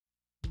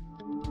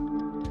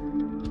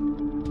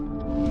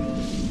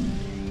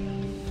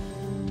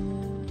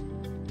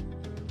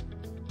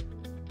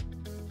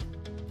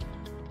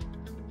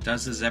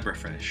Does the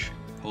zebrafish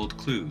hold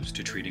clues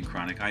to treating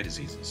chronic eye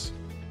diseases?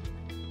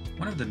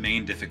 One of the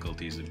main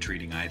difficulties of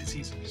treating eye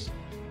diseases,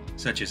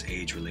 such as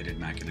age-related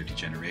macular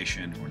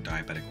degeneration or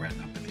diabetic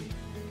retinopathy,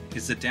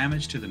 is the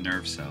damage to the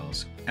nerve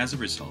cells as a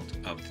result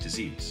of the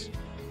disease.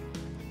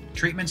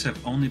 Treatments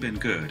have only been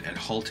good at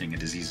halting a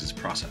disease's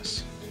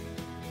process.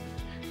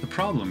 The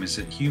problem is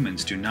that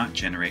humans do not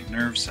generate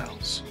nerve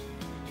cells.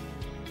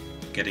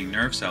 Getting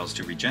nerve cells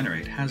to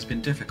regenerate has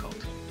been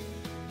difficult.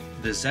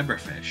 The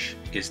zebrafish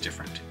is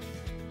different.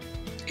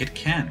 It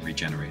can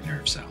regenerate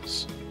nerve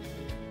cells.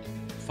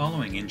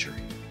 Following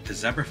injury, the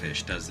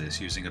zebrafish does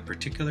this using a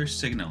particular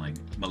signaling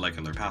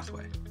molecular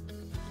pathway.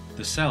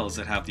 The cells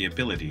that have the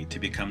ability to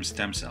become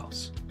stem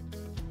cells.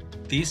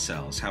 These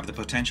cells have the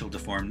potential to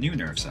form new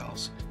nerve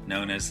cells,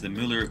 known as the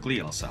Müller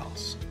glial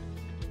cells.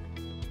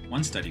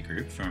 One study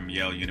group from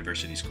Yale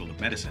University School of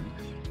Medicine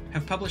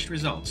have published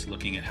results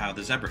looking at how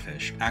the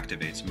zebrafish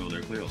activates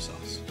Müller glial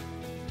cells.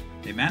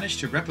 They managed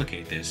to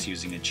replicate this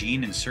using a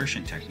gene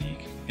insertion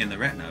technique in the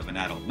retina of an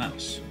adult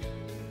mouse.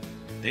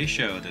 They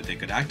showed that they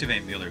could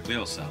activate Müller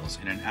glial cells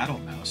in an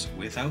adult mouse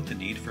without the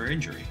need for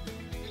injury.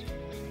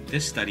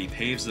 This study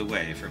paves the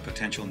way for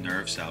potential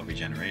nerve cell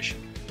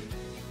regeneration.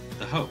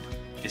 The hope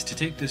is to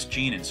take this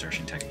gene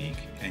insertion technique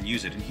and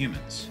use it in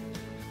humans,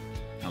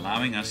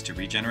 allowing us to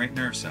regenerate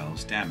nerve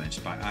cells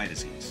damaged by eye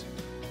disease.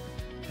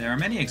 There are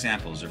many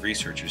examples of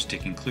researchers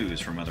taking clues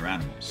from other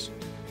animals.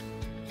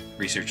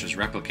 Researchers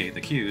replicate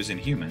the cues in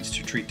humans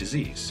to treat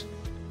disease.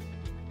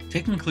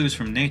 Taking clues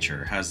from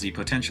nature has the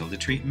potential to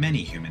treat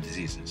many human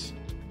diseases.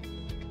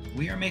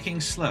 We are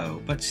making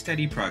slow but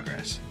steady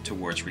progress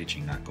towards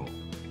reaching that goal.